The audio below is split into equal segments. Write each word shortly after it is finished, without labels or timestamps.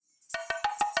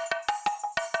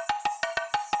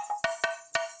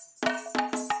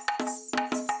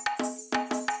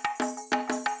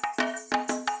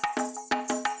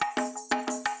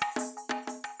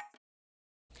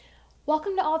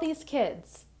Welcome to All These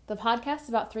Kids, the podcast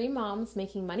about three moms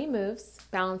making money moves,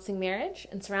 balancing marriage,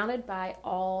 and surrounded by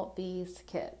all these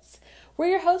kids. We're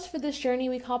your hosts for this journey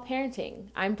we call parenting.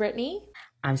 I'm Brittany.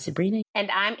 I'm Sabrina. And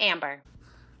I'm Amber.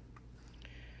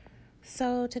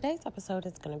 So today's episode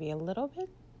is going to be a little bit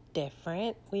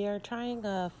different. We are trying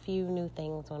a few new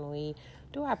things when we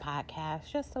do our podcast,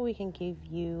 just so we can give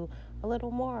you a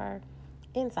little more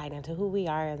insight into who we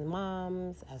are as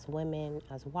moms, as women,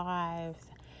 as wives,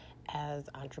 as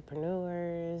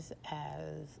entrepreneurs,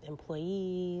 as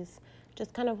employees,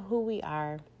 just kind of who we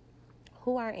are,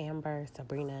 who are Amber,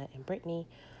 Sabrina, and Brittany.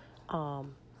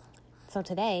 So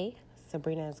today,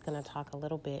 Sabrina is going to talk a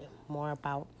little bit more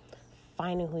about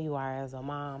finding who you are as a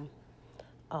mom,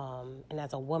 and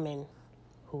as a woman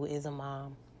who is a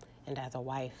mom, and as a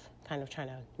wife, kind of trying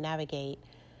to navigate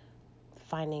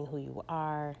finding who you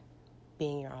are,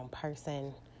 being your own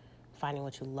person, finding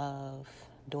what you love,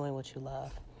 doing what you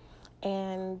love.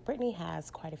 And Brittany has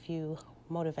quite a few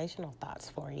motivational thoughts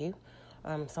for you.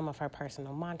 Some of her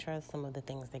personal mantras, some of the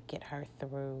things that get her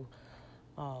through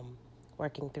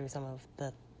working through some of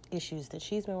the issues that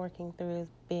she's been working through as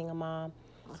being a mom.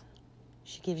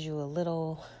 She gives you a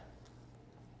little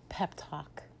pep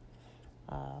talk,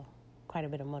 quite a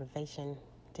bit of motivation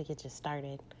to get you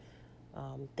started,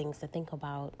 things to think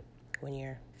about when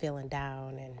you're feeling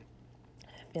down and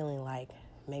feeling like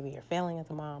maybe you're failing as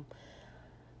a mom.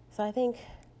 So I think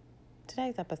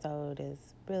today's episode is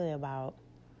really about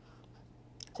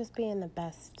just being the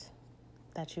best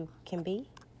that you can be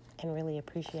and really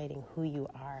appreciating who you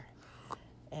are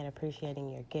and appreciating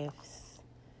your gifts,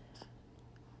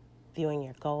 viewing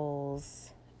your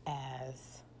goals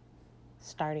as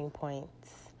starting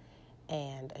points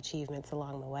and achievements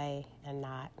along the way, and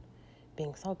not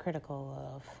being so critical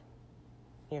of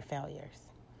your failures.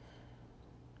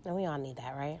 And we all need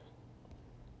that, right?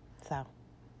 So,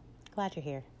 glad you're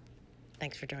here.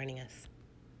 Thanks for joining us.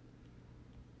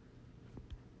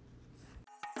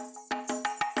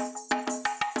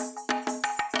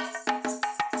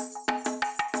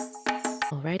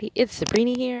 Alrighty, it's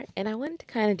Sabrina here, and I wanted to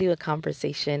kind of do a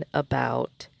conversation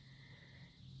about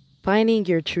finding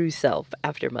your true self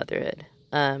after motherhood.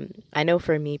 I know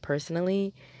for me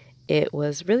personally, it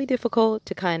was really difficult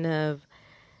to kind of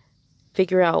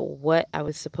figure out what I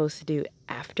was supposed to do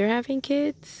after having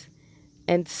kids.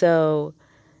 And so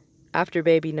after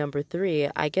baby number 3,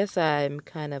 I guess I'm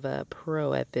kind of a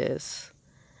pro at this.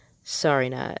 Sorry,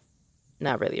 not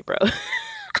really a pro.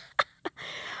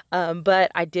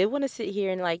 But I did want to sit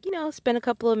here and spend a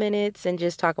couple of minutes and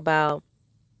just talk about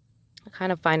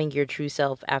kind of finding your true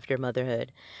self after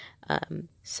motherhood.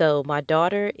 So my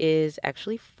daughter is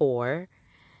actually 4.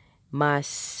 My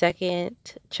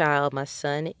second child, my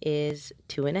son, is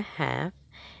 2.5.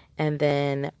 And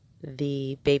then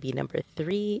the baby number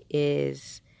 3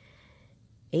 is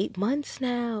 8 months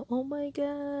now. Oh my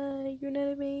God, you're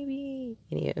not a baby.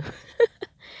 Anyway.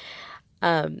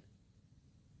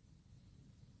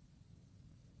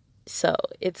 So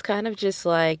it's kind of just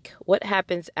like what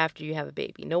happens after you have a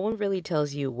baby. No one really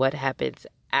tells you what happens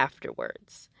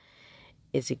afterwards.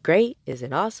 Is it great? Is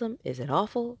it awesome? Is it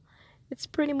awful? It's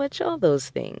pretty much all those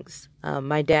things.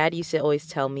 My dad used to always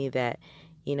tell me that,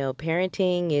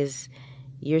 parenting is,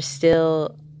 you're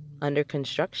still under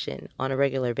construction on a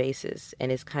regular basis.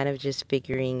 And it's kind of just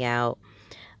figuring out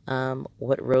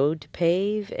what road to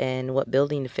pave and what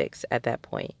building to fix at that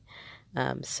point.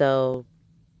 So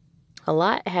a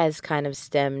lot has kind of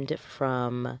stemmed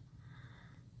from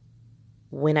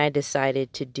when I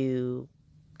decided to do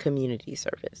community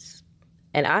service.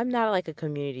 And I'm not like a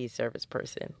community service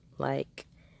person. Like,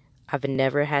 I've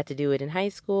never had to do it in high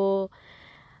school.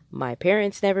 My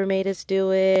parents never made us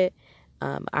do it.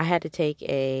 I had to take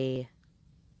a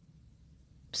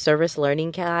service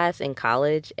learning class in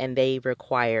college, and they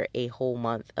require a whole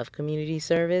month of community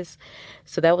service.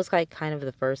 So that was like kind of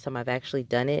the first time I've actually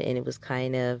done it. And it was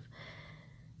kind of,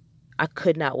 I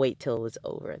could not wait till it was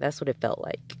over. That's what it felt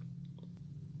like.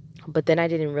 But then I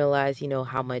didn't realize,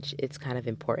 how much it's kind of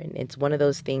important. It's one of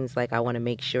those things like I want to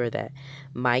make sure that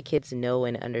my kids know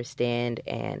and understand,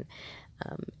 and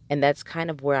that's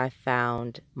kind of where I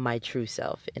found my true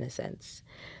self in a sense.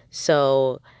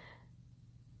 So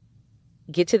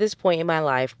get to this point in my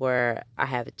life where I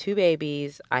have 2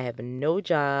 babies, I have no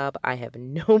job, I have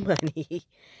no money.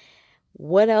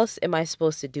 What else am I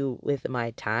supposed to do with my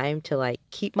time to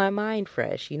keep my mind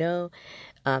fresh,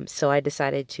 So I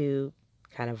decided to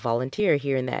kind of volunteer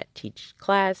here and that, teach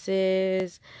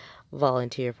classes,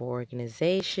 volunteer for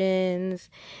organizations,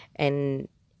 and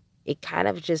it kind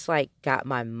of just got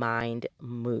my mind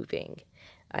moving.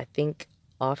 I think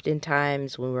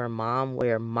oftentimes when we're a mom,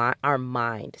 where our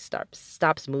mind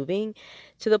stops moving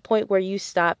to the point where you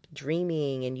stop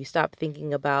dreaming and you stop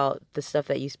thinking about the stuff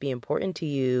that used to be important to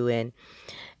you, and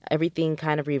everything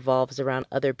kind of revolves around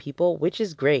other people, which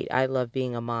is great. I love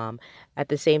being a mom. At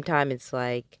the same time, it's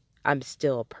like I'm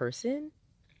still a person.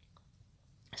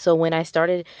 So when I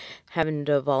started having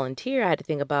to volunteer, I had to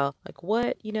think about like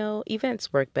what,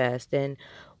 events work best, and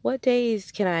what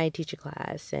days can I teach a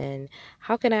class, and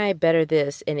how can I better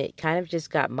this? And it kind of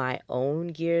just got my own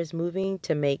gears moving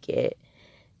to make it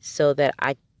so that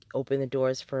I open the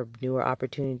doors for newer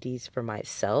opportunities for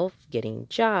myself, getting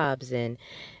jobs and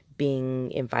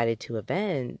being invited to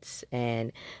events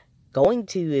and going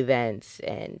to events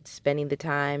and spending the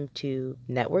time to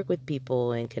network with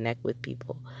people and connect with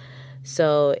people.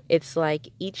 So it's like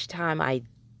each time I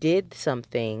did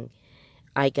something,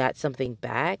 I got something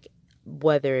back,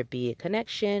 whether it be a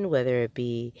connection, whether it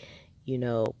be,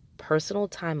 personal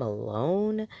time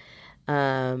alone,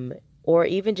 um, or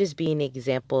even just being an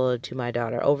example to my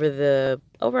daughter. Over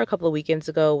a couple of weekends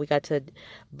ago, we got to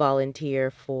volunteer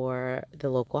for the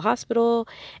local hospital,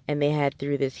 and they had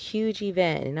through this huge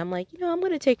event. And I'm like, I'm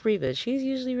going to take Reva. She's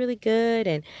usually really good,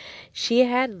 and she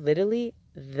had literally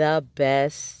the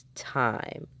best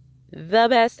time. The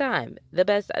best time. The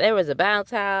best. There was a bounce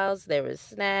house. There was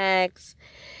snacks.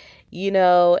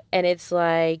 And it's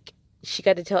like she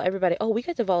got to tell everybody, "Oh, we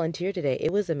got to volunteer today.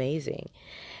 It was amazing."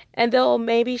 And though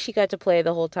maybe she got to play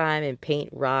the whole time and paint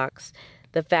rocks,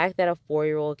 the fact that a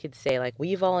 4-year-old could say, like,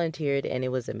 we volunteered and it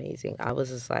was amazing. I was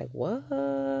just like, what?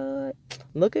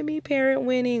 Look at me, parent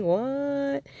winning.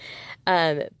 What?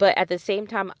 But at the same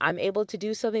time, I'm able to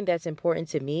do something that's important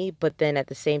to me, but then at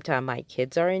the same time, my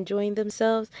kids are enjoying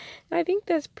themselves. And I think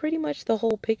that's pretty much the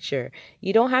whole picture.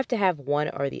 You don't have to have one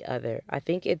or the other. I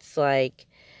think it's like,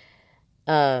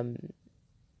 um,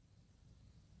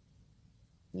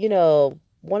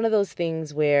 one of those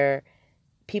things where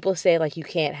people say, like, you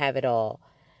can't have it all.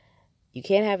 You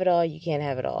can't have it all. You can't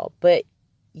have it all. But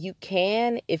you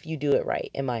can if you do it right,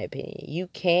 in my opinion. You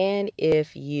can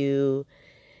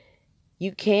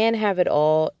have it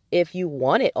all if you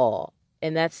want it all.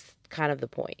 And that's kind of the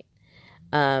point.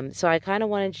 So I kind of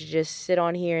wanted to just sit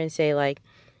on here and say, like,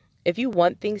 if you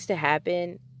want things to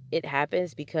happen, it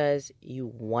happens because you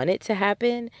want it to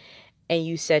happen, and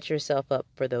you set yourself up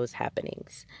for those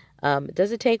happenings.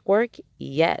 Does it take work?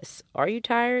 Yes. Are you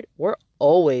tired? We're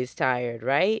always tired,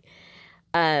 right?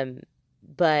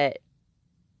 But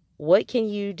what can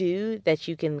you do that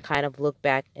you can kind of look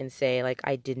back and say, like,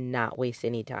 I did not waste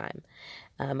any time?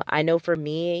 I know for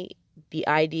me, the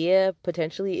idea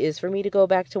potentially is for me to go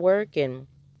back to work, and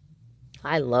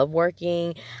I love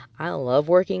working. I love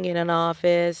working in an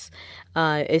office.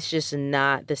 It's just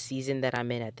not the season that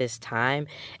I'm in at this time.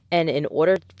 And in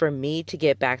order for me to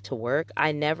get back to work,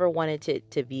 I never wanted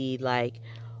it to be like,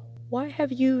 why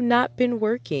have you not been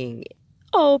working?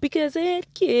 Oh, because I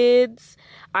had kids.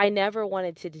 I never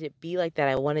wanted to be like that.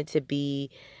 I wanted to be,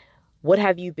 what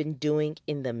have you been doing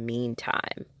in the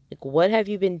meantime? Like, what have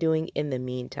you been doing in the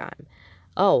meantime?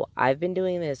 Oh, I've been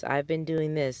doing this. I've been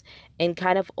doing this. And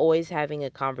kind of always having a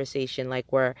conversation,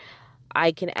 like, where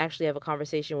I can actually have a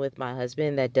conversation with my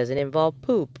husband that doesn't involve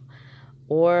poop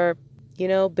or,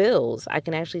 bills. I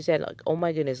can actually say, like, oh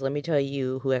my goodness, let me tell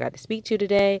you who I got to speak to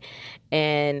today.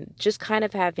 And just kind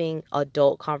of having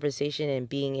adult conversation and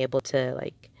being able to,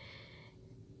 like,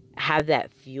 have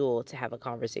that fuel to have a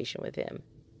conversation with him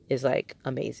is, like,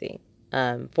 amazing.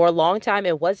 For a long time,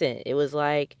 it wasn't. It was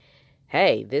like,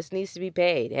 hey, this needs to be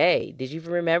paid. Hey, did you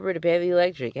remember to pay the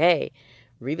electric? Hey,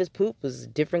 Reva's poop was a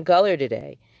different color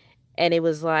today. And it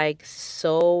was like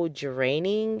so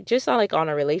draining, just on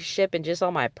a relationship and just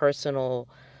on my personal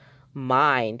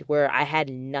mind, where I had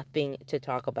nothing to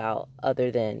talk about other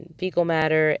than fecal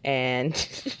matter and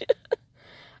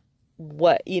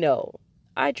what,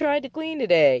 I tried to clean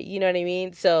today. You know what I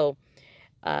mean? So,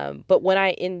 but when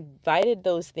I invited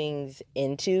those things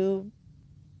into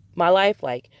my life,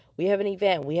 like, we have an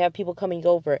event, we have people coming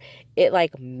over, it,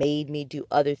 like, made me do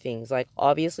other things. Like,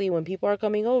 obviously when people are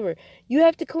coming over, you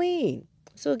have to clean,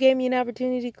 so it gave me an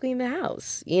opportunity to clean the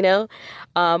house,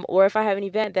 or if I have an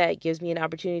event, that gives me an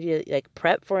opportunity to, like,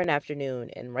 prep for an afternoon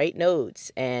and write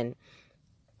notes and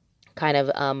kind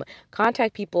of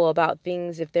contact people about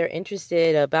things if they're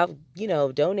interested, about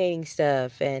donating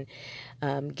stuff, and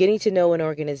getting to know an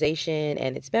organization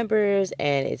and its members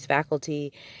and its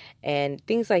faculty and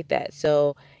things like that.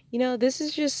 So, this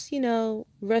is just,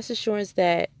 rest assurance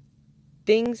that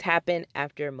things happen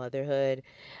after motherhood.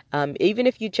 Even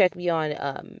if you check me on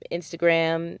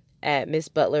Instagram at Miss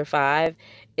Butler 5,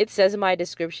 it says in my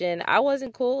description, I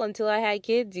wasn't cool until I had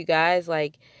kids, you guys.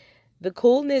 Like, the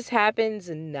coolness happens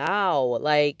now.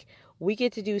 Like, we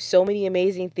get to do so many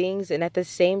amazing things, and at the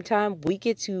same time, we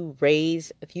get to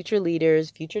raise future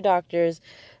leaders, future doctors,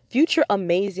 future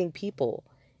amazing people.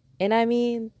 And I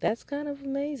mean, that's kind of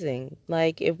amazing.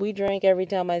 Like, if we drank every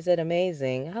time I said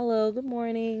amazing, hello, good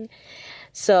morning.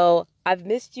 So I've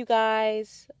missed you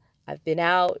guys. I've been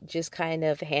out just kind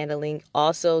of handling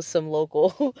also some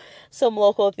local some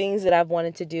local things that I've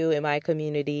wanted to do in my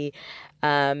community.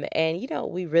 And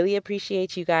we really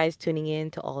appreciate you guys tuning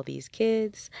in to all these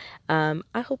kids. I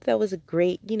hope that was a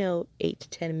great, 8 to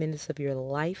 10 minutes of your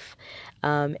life.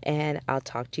 And I'll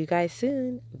talk to you guys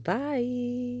soon.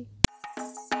 Bye.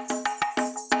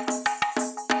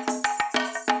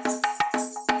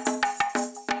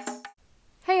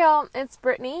 Hey y'all, it's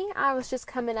Brittany. I was just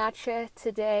coming at you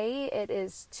today. It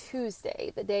is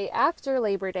Tuesday, the day after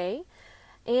Labor Day,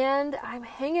 and I'm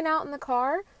hanging out in the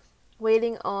car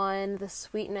waiting on the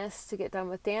Sweetness to get done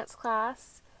with dance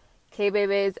class.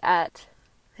 K-Baby's at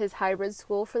his hybrid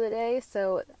school for the day,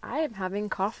 so I am having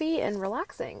coffee and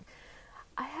relaxing.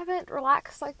 I haven't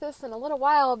relaxed like this in a little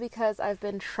while because I've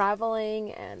been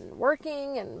traveling and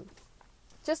working and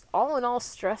just all in all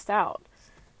stressed out.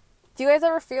 Do you guys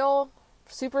ever feel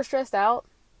super stressed out?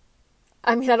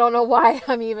 I mean, I don't know why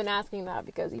I'm even asking that,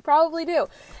 because you probably do.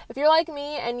 If you're like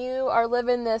me and you are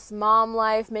living this mom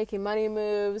life, making money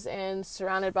moves and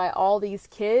surrounded by all these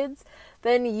kids,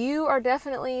 then you are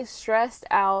definitely stressed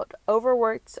out,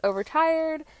 overworked,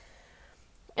 overtired.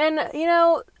 And,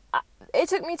 it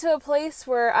took me to a place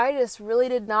where I just really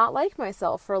did not like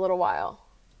myself for a little while.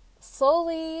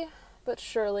 Slowly but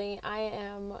surely, I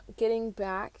am getting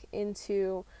back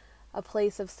into a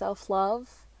place of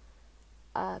self-love,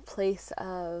 a place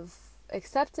of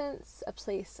acceptance, a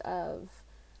place of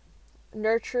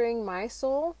nurturing my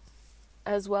soul,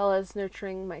 as well as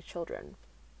nurturing my children.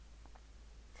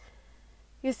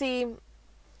 You see,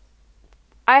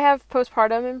 I have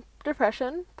postpartum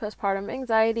depression, postpartum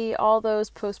anxiety, all those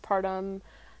postpartum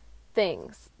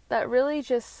things that really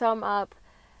just sum up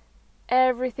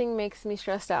everything makes me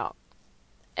stressed out.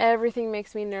 Everything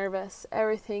makes me nervous.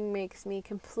 Everything makes me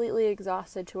completely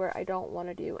exhausted to where I don't want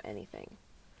to do anything.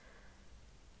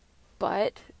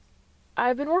 But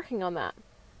I've been working on that.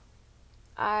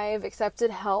 I've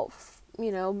accepted help,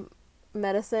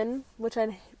 medicine, which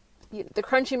the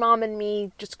crunchy mom in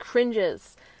me just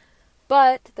cringes.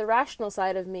 But the rational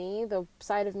side of me, the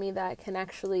side of me that can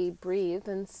actually breathe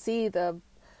and see the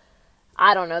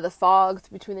fog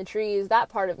between the trees, that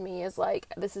part of me is like,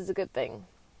 this is a good thing.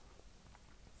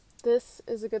 This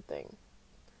is a good thing.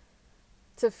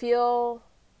 To feel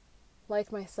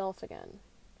like myself again.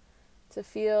 To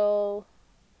feel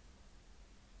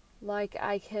like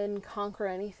I can conquer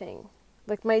anything.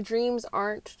 Like my dreams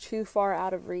aren't too far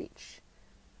out of reach.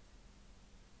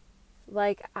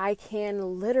 Like I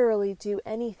can literally do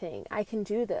anything. I can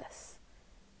do this.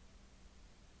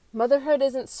 Motherhood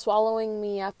isn't swallowing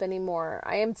me up anymore.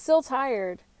 I am still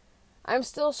tired. I'm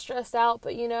still stressed out,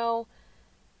 but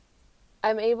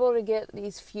I'm able to get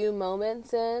these few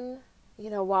moments in,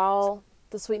 while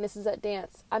the Sweetness is at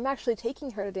dance. I'm actually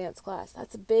taking her to dance class.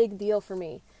 That's a big deal for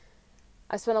me.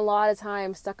 I spent a lot of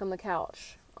time stuck on the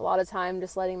couch. A lot of time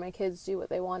just letting my kids do what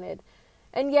they wanted.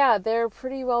 And yeah, they're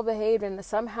pretty well behaved, and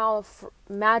somehow,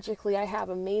 magically, I have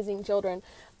amazing children.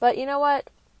 But you know what?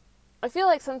 I feel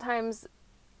like sometimes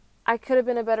I could have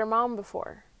been a better mom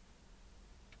before.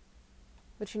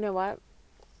 But you know what?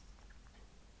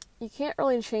 You can't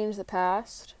really change the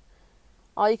past.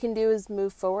 All you can do is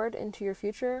move forward into your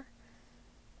future.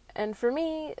 And for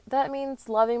me, that means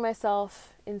loving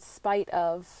myself in spite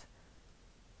of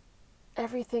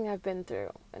everything I've been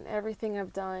through and everything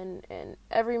I've done and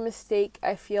every mistake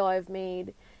I feel I've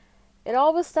made. It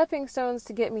all was stepping stones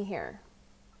to get me here.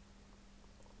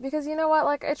 Because you know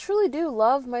what? I truly do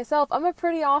love myself. I'm a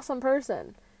pretty awesome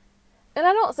person. And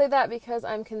I don't say that because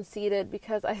I'm conceited,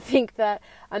 because I think that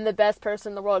I'm the best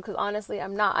person in the world, because honestly,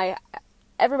 I'm not.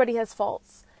 Everybody has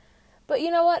faults. But you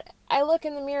know what? I look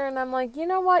in the mirror and I'm like, you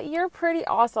know what? You're pretty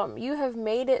awesome. You have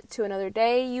made it to another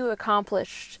day. You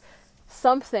accomplished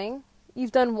something.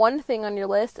 You've done one thing on your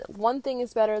list. One thing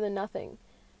is better than nothing.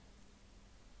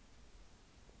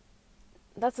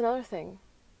 That's another thing.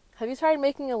 Have you tried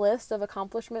making a list of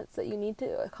accomplishments that you need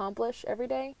to accomplish every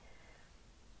day?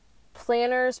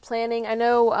 Planning. I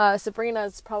know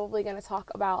Sabrina's probably going to talk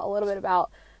a little bit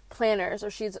about planners, or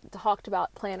she's talked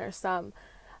about planners some.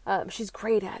 She's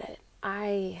great at it.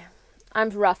 I'm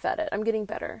rough at it. I'm getting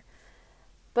better.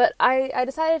 But I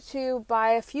decided to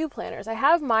buy a few planners. I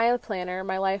have my planner,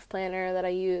 my life planner that I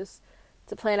use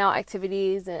to plan out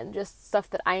activities and just stuff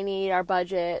that I need, our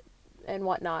budget and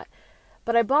whatnot.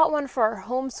 But I bought one for our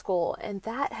homeschool, and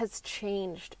that has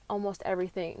changed almost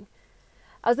everything.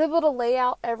 I was able to lay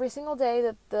out every single day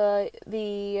that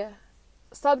the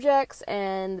subjects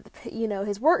and,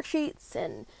 his worksheets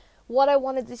and what I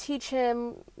wanted to teach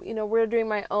him. We're doing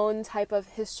my own type of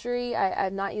history.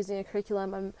 I'm not using a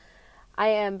curriculum. I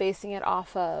am basing it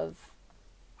off of,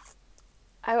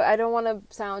 I don't want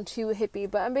to sound too hippie,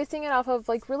 but I'm basing it off of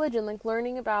like religion, like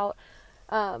learning about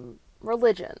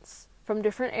religions from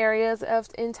different areas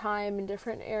in time and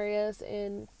different areas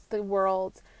in the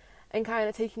world, and kind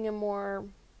of taking a more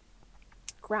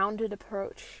grounded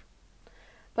approach.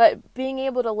 But being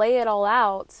able to lay it all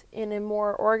out in a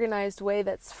more organized way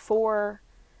that's for,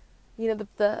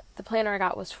 the planner I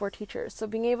got was for teachers. So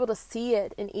being able to see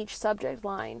it in each subject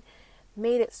line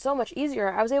made it so much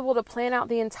easier. I was able to plan out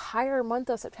the entire month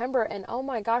of September, and oh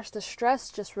my gosh, the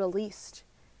stress just released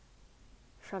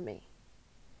from me.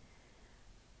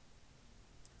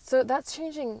 So that's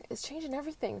changing. It's changing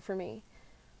everything for me.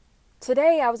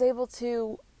 Today I was able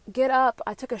to get up.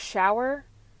 I took a shower.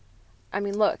 I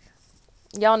mean, look,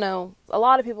 y'all know, a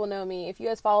lot of people know me. If you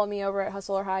guys follow me over at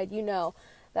Hustle or Hide, you know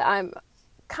that I'm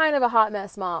kind of a hot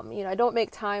mess mom. I don't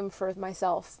make time for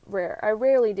myself. I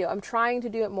rarely do. I'm trying to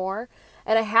do it more,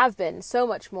 and I have been so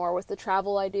much more with the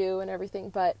travel I do and everything,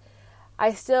 but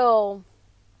I still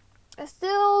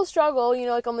struggle,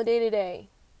 like on the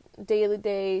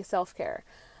day-to-day self-care.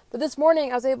 But this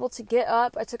morning I was able to get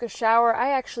up. I took a shower.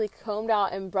 I actually combed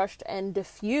out and brushed and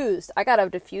diffused. I got a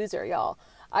diffuser, y'all.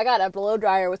 I got a blow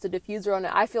dryer with a diffuser on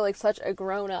it. I feel like such a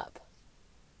grown-up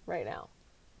right now.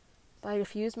 But I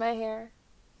diffused my hair.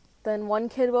 Then one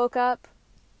kid woke up.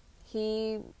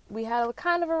 We had a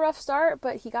kind of a rough start,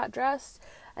 but he got dressed.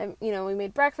 We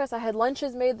made breakfast. I had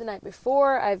lunches made the night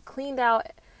before. I've cleaned out.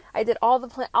 I did all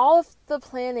of the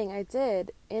planning I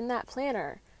did in that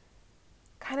planner.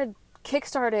 Kind of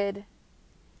kickstarted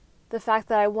the fact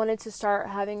that I wanted to start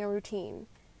having a routine.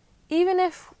 Even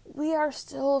if we are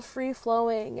still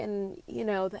free-flowing and,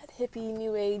 that hippie,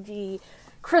 new agey,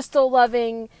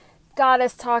 crystal-loving,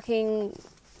 goddess-talking,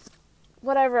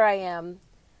 whatever I am,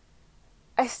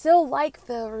 I still like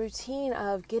the routine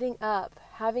of getting up,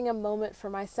 having a moment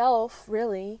for myself,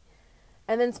 really,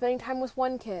 and then spending time with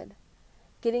one kid,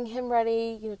 getting him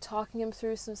ready, talking him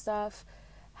through some stuff,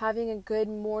 having a good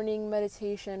morning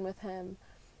meditation with him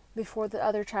before the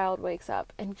other child wakes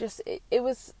up. And just, it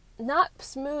was not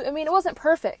smooth. I mean, it wasn't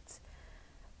perfect,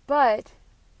 but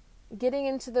getting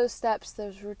into those steps,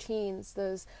 those routines,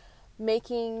 those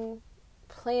making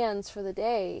plans for the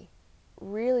day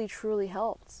really, truly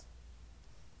helped.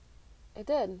 It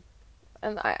did.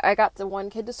 And I got the one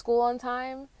kid to school on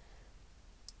time.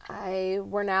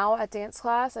 We're now at dance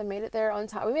class. I made it there on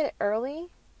time. We made it early.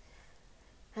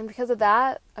 And because of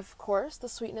that, of course, the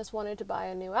Sweetness wanted to buy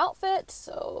a new outfit,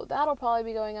 so that'll probably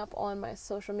be going up on my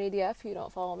social media. If you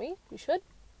don't follow me, you should.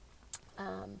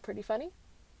 Pretty funny.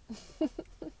 Just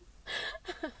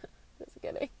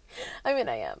kidding. I mean,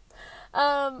 I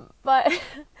am. But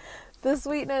the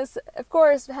Sweetness, of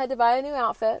course, had to buy a new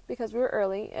outfit because we were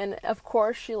early, and of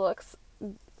course, she looks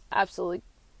absolutely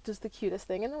just the cutest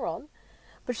thing in the world.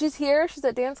 But she's here, she's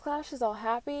at dance class, she's all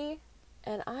happy,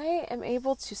 and I am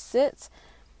able to sit,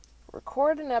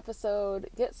 record an episode,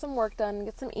 get some work done,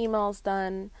 get some emails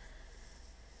done,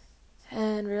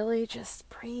 and really just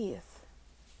breathe.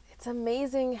 It's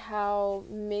amazing how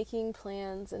making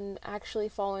plans and actually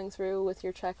following through with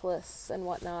your checklists and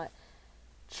whatnot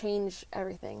change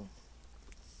everything.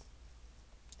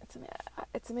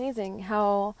 It's amazing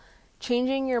how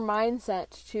changing your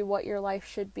mindset to what your life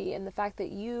should be, and the fact that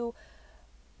you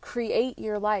create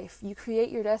your life, you create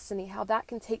your destiny, how that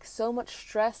can take so much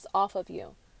stress off of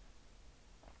you.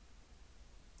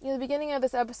 In the beginning of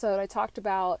this episode, I talked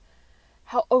about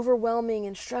how overwhelming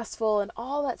and stressful and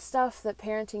all that stuff that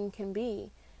parenting can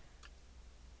be.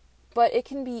 But it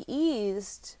can be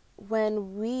eased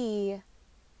when we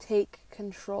take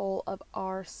control of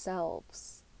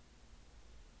ourselves.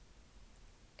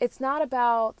 It's not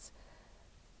about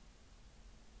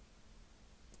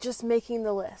just making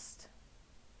the list.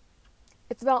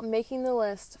 It's about making the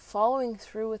list, following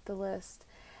through with the list,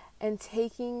 and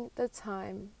taking the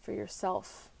time for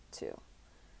yourself too.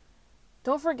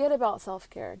 Don't forget about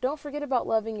self-care. Don't forget about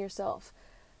loving yourself.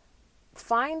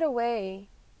 Find a way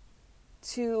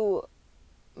to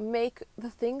make the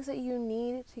things that you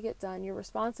need to get done, your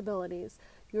responsibilities,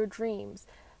 your dreams,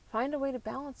 find a way to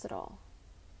balance it all.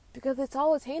 Because it's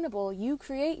all attainable. You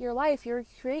create your life. You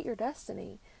create your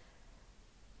destiny.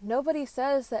 Nobody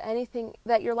says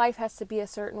that your life has to be a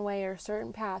certain way or a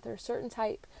certain path or a certain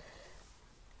type.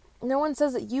 No one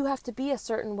says that you have to be a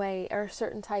certain way or a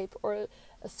certain type or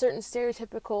a certain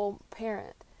stereotypical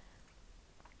parent.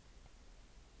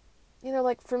 You know,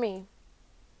 like for me,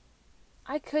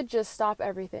 I could just stop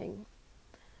everything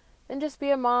and just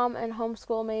be a mom and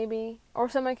homeschool maybe, or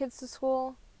send my kids to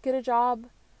school, get a job.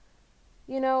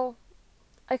 You know,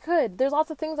 I could. There's lots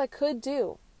of things I could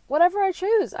do. Whatever I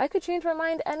choose, I could change my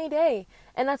mind any day,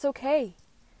 and that's okay.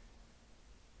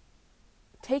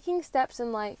 Taking steps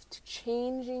in life to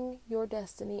changing your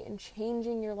destiny and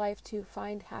changing your life to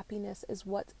find happiness is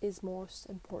what is most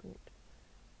important.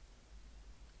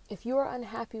 If you are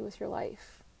unhappy with your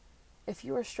life, if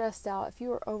you are stressed out, if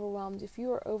you are overwhelmed, if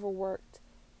you are overworked,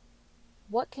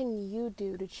 what can you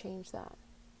do to change that?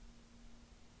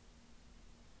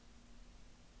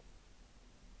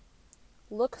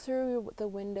 Look through the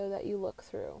window that you look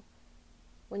through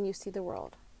when you see the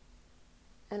world,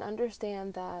 and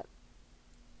understand that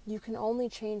you can only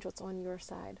change what's on your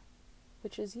side,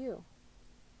 which is you.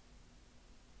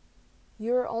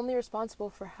 You're only responsible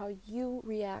for how you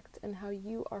react and how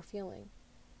you are feeling.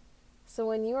 So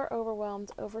when you are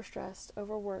overwhelmed, overstressed,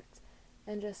 overworked,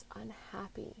 and just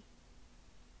unhappy,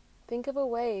 think of a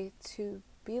way to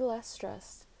be less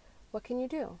stressed. What can you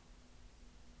do?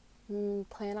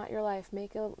 Plan out your life.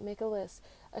 Make a list.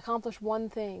 Accomplish one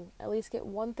thing. At least get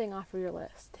one thing off of your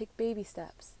list. Take baby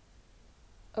steps.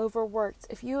 Overworked.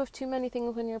 If you have too many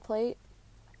things on your plate,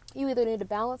 you either need to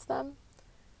balance them,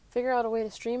 figure out a way to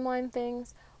streamline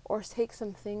things, or take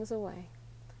some things away.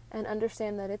 And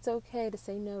understand that it's okay to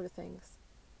say no to things.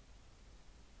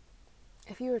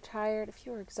 If you are tired, if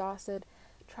you are exhausted,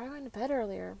 try going to bed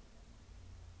earlier.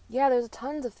 Yeah, there's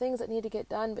tons of things that need to get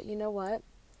done, but you know what?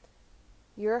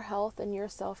 Your health and your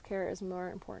self-care is more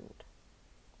important.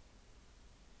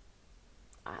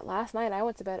 Last night I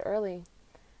went to bed early.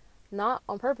 Not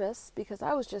on purpose, because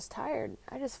I was just tired.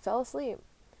 I just fell asleep.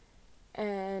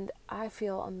 And I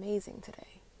feel amazing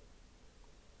today.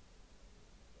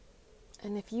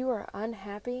 And if you are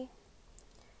unhappy,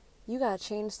 you gotta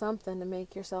change something to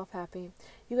make yourself happy.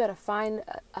 You gotta find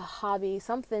a hobby,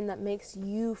 something that makes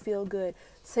you feel good.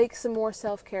 Take some more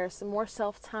self-care, some more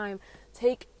self-time.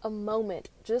 Take a moment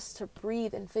just to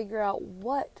breathe and figure out,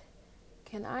 what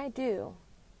can I do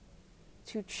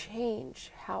to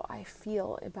change how I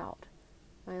feel about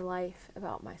my life,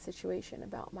 about my situation,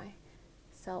 about my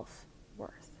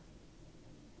self-worth.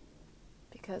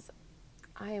 Because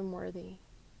I am worthy.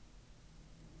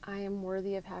 I am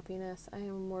worthy of happiness. I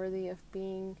am worthy of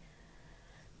being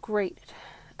great.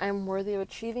 I am worthy of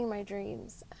achieving my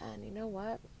dreams. And you know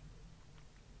what?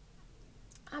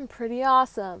 I'm pretty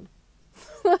awesome.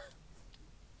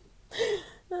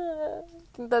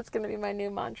 That's going to be my new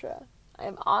mantra. I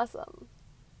am awesome.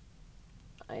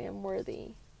 I am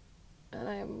worthy.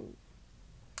 And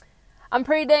I'm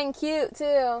pretty dang cute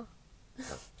too.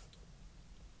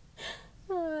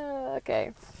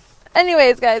 Okay.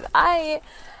 Anyways, guys, I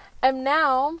am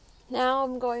now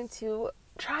I'm going to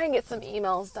try and get some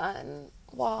emails done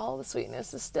while the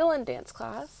Sweetness is still in dance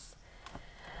class.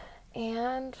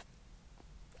 And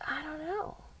I don't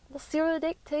know. We'll see where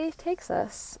the day takes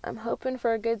us. I'm hoping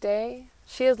for a good day.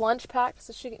 She has lunch packed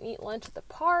so she can eat lunch at the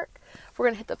park. We're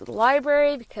going to hit the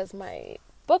library because my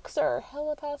books are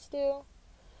hella past due.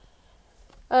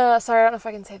 Sorry, I don't know if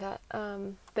I can say that.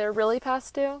 They're really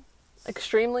past due.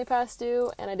 Extremely past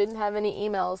due. And I didn't have any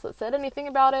emails that said anything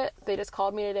about it. They just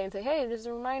called me today and said, hey, just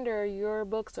a reminder, your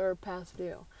books are past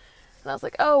due. And I was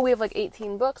like, oh, we have like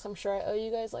 18 books. I'm sure I owe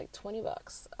you guys like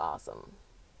 $20. Awesome.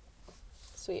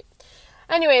 Sweet.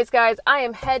 Anyways, guys, I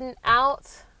am heading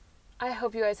out. I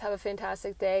hope you guys have a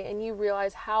fantastic day and you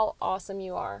realize how awesome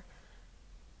you are.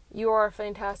 You are a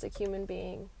fantastic human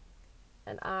being.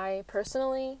 And I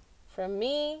personally, from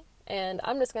me, and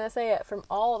I'm just going to say it, from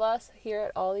all of us here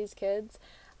at All These Kids,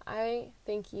 I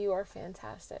think you are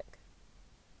fantastic.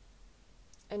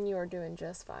 And you are doing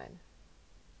just fine.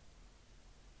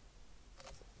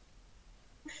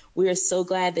 We are so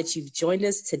glad that you've joined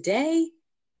us today.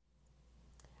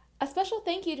 A special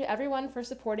thank you to everyone for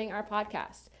supporting our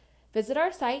podcast. Visit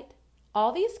our site,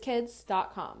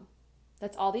 allthesekids.com.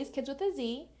 That's All These Kids with a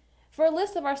Z, for a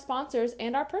list of our sponsors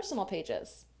and our personal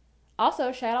pages.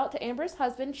 Also, shout out to Amber's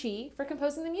husband, Chi, for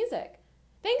composing the music.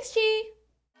 Thanks,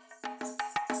 Chi!